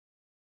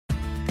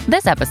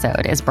This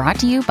episode is brought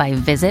to you by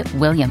Visit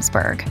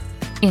Williamsburg.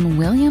 In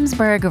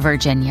Williamsburg,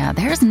 Virginia,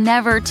 there's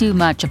never too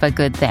much of a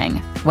good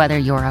thing. Whether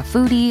you're a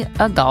foodie,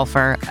 a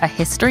golfer, a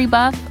history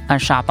buff, a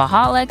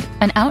shopaholic,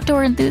 an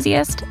outdoor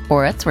enthusiast,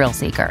 or a thrill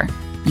seeker,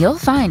 you'll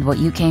find what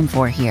you came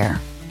for here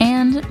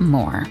and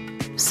more.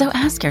 So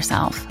ask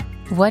yourself,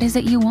 what is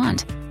it you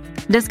want?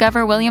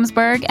 Discover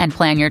Williamsburg and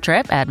plan your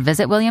trip at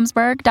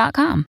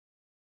visitwilliamsburg.com.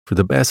 For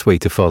the best way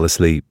to fall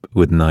asleep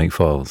with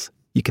Nightfalls,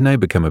 you can now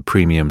become a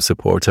premium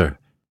supporter.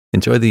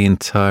 Enjoy the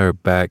entire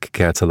back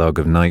catalogue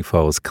of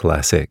Nightfalls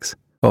classics,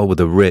 all with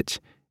a rich,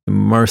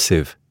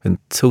 immersive, and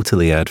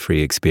totally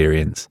ad-free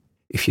experience.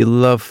 If you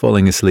love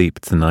falling asleep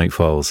to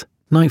Nightfalls,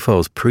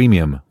 Nightfalls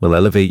Premium will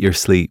elevate your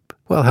sleep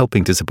while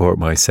helping to support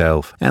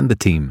myself and the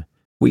team.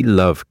 We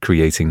love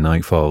creating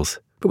Nightfalls,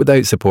 but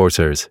without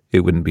supporters,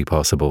 it wouldn't be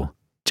possible.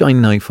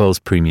 Join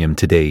Nightfalls Premium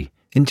today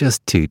in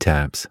just 2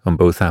 taps on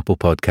both Apple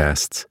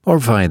Podcasts or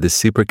via the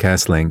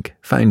Supercast link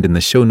found in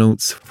the show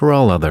notes for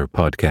all other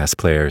podcast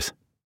players.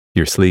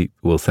 Your sleep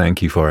will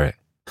thank you for it,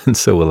 and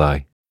so will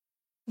I.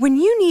 When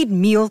you need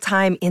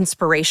mealtime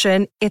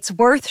inspiration, it's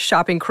worth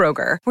shopping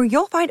Kroger, where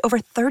you'll find over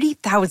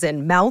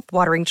 30,000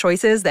 mouth-watering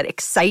choices that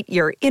excite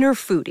your inner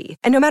foodie.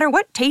 And no matter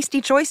what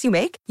tasty choice you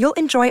make, you'll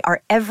enjoy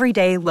our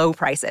everyday low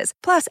prices,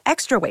 plus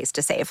extra ways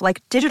to save,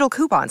 like digital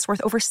coupons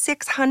worth over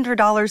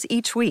 $600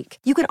 each week.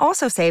 You can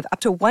also save up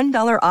to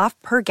 $1 off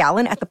per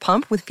gallon at the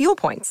pump with fuel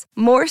points.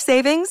 More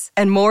savings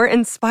and more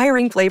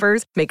inspiring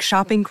flavors make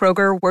shopping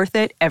Kroger worth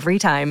it every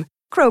time.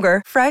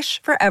 Kroger,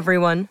 fresh for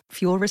everyone.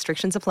 Fuel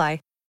restrictions apply.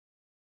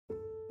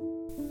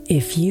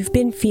 If you've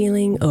been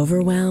feeling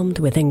overwhelmed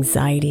with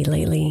anxiety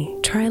lately,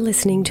 try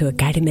listening to a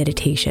guided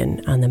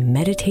meditation on the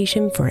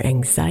Meditation for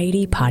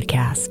Anxiety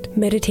podcast.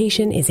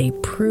 Meditation is a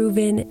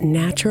proven,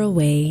 natural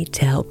way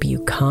to help you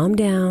calm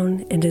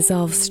down and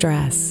dissolve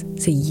stress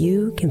so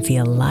you can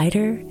feel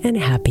lighter and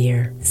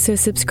happier. So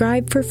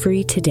subscribe for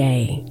free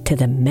today to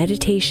the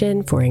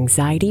Meditation for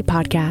Anxiety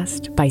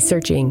podcast by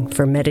searching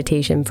for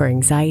Meditation for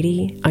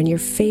Anxiety on your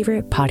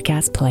favorite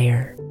podcast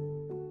player.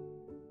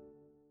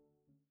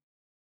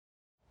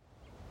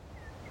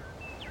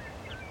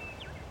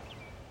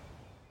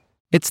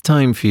 It's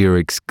time for your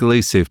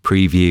exclusive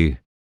preview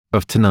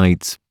of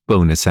tonight's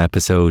bonus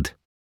episode.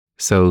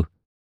 So,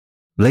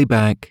 lay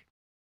back,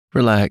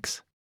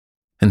 relax,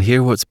 and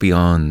hear what's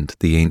beyond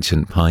the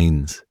ancient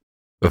pines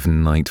of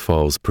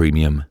Nightfalls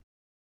Premium.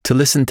 To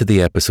listen to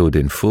the episode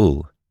in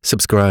full,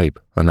 subscribe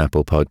on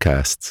Apple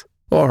Podcasts,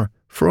 or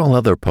for all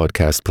other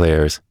podcast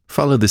players,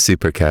 follow the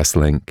Supercast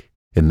link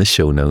in the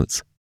show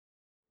notes.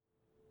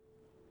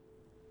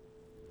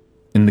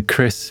 In the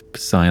crisp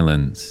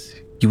silence,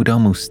 you would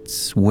almost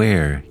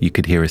swear you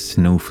could hear a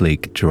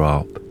snowflake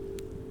drop,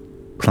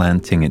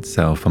 planting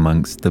itself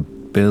amongst the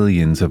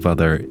billions of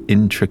other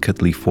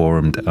intricately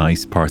formed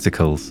ice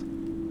particles.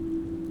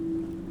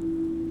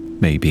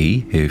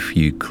 Maybe, if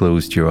you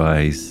closed your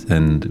eyes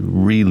and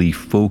really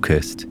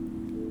focused,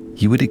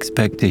 you would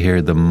expect to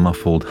hear the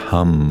muffled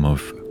hum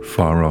of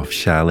far-off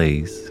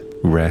chalets,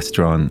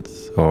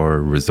 restaurants,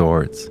 or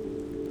resorts.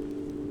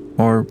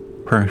 Or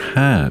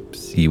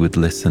perhaps you would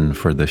listen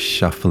for the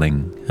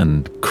shuffling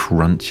and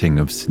crunching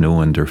of snow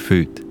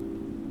underfoot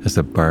as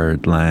a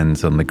bird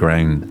lands on the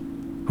ground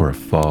or a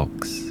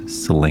fox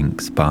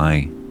slinks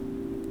by.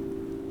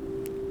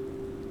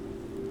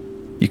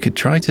 You could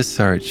try to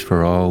search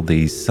for all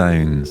these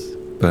sounds,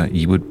 but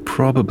you would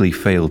probably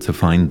fail to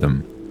find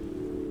them.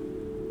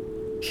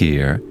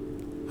 Here,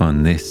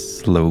 on this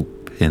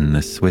slope in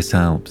the Swiss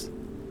Alps,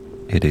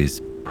 it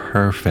is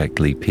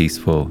perfectly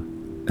peaceful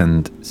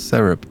and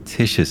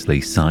surreptitiously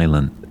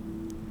silent.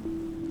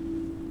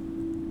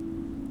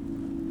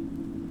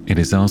 It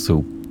is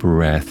also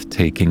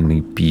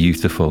breathtakingly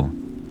beautiful.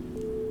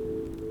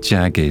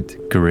 Jagged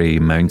grey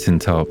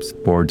mountaintops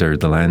border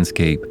the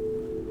landscape,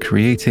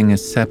 creating a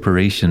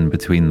separation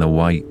between the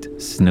white,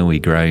 snowy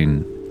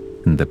ground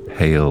and the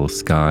pale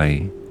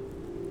sky.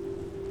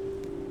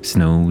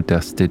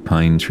 Snow-dusted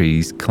pine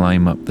trees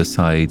climb up the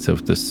sides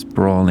of the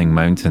sprawling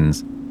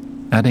mountains,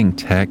 adding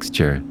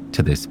texture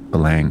to this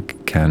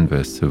blank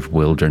canvas of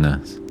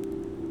wilderness.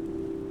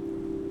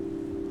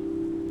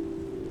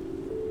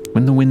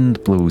 When the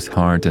wind blows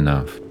hard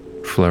enough,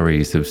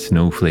 flurries of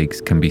snowflakes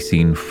can be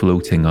seen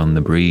floating on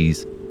the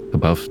breeze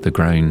above the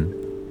ground,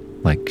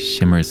 like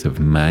shimmers of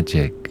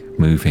magic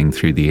moving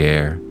through the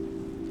air.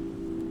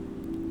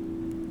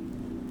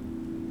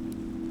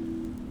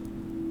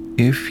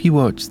 If you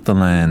watch the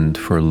land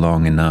for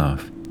long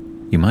enough,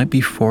 you might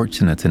be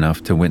fortunate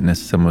enough to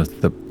witness some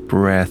of the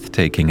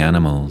breathtaking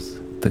animals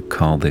that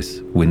call this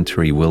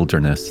wintry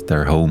wilderness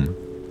their home.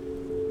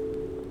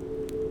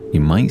 You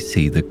might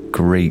see the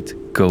great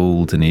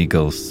golden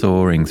eagle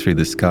soaring through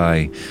the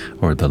sky,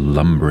 or the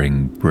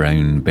lumbering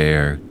brown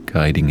bear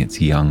guiding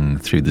its young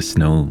through the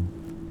snow.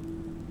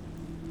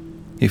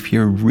 If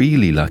you're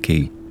really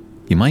lucky,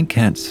 you might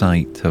catch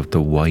sight of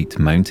the white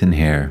mountain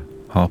hare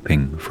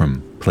hopping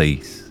from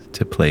place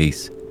to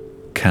place,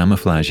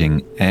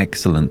 camouflaging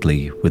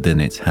excellently within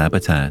its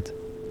habitat.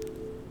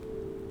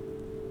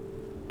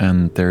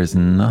 and there's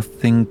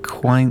nothing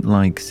quite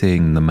like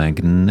seeing the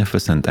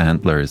magnificent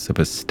antlers of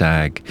a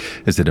stag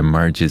as it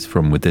emerges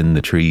from within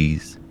the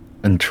trees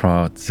and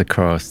trots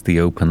across the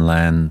open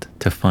land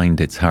to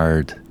find its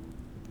herd.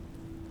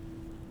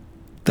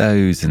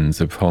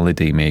 Thousands of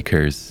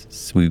holidaymakers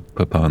swoop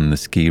upon the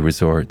ski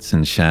resorts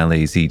and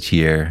chalets each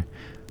year,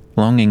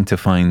 longing to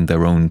find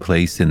their own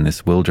place in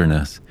this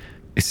wilderness,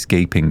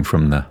 escaping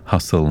from the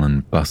hustle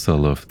and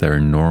bustle of their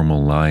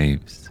normal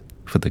lives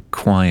for the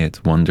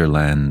quiet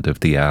wonderland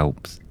of the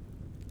Alps.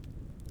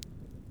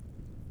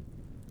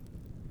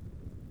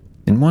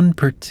 In one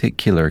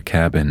particular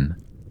cabin,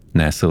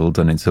 nestled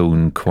on its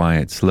own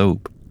quiet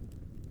slope,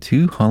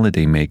 2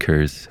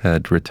 holidaymakers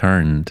had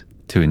returned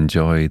to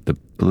enjoy the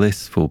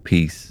blissful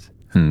peace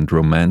and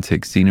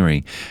romantic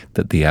scenery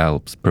that the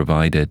Alps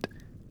provided.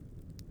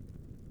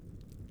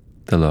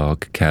 The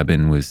log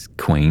cabin was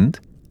quaint,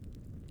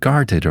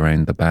 guarded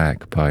around the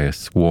back by a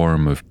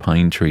swarm of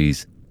pine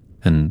trees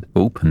and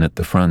open at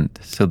the front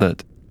so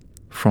that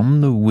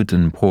from the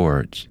wooden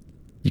porch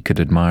you could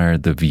admire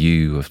the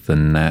view of the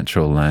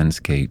natural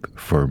landscape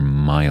for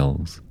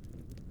miles.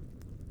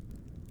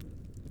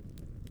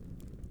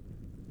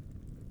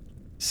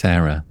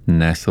 Sarah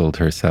nestled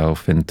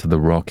herself into the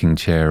rocking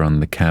chair on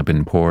the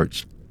cabin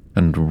porch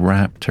and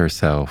wrapped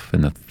herself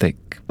in a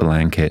thick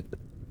blanket.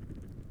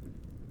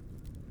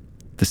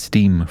 The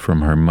steam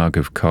from her mug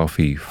of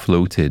coffee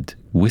floated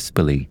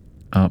wispily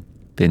up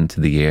into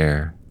the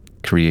air,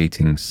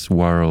 creating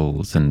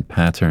swirls and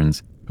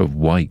patterns of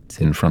white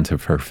in front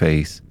of her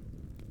face.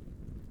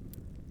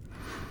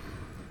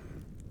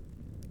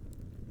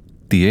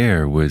 The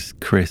air was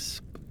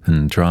crisp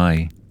and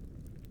dry.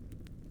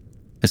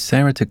 As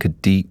Sarah took a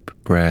deep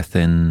breath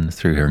in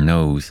through her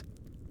nose,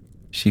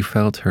 she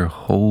felt her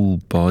whole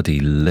body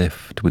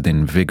lift with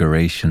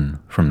invigoration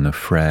from the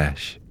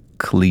fresh,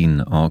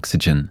 clean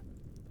oxygen.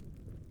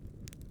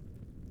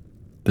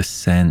 The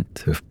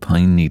scent of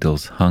pine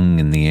needles hung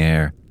in the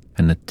air,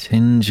 and a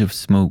tinge of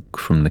smoke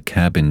from the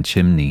cabin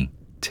chimney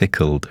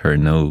tickled her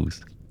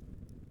nose.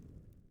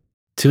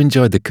 To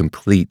enjoy the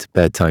complete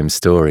bedtime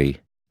story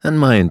and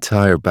my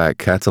entire back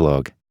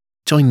catalogue,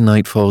 join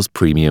Nightfall's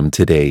Premium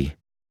today.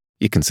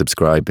 You can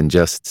subscribe in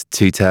just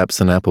 2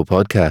 taps on Apple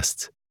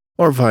Podcasts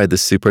or via the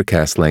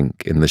Supercast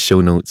link in the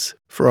show notes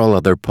for all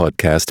other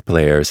podcast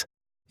players.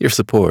 Your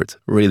support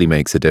really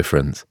makes a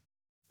difference.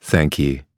 Thank you.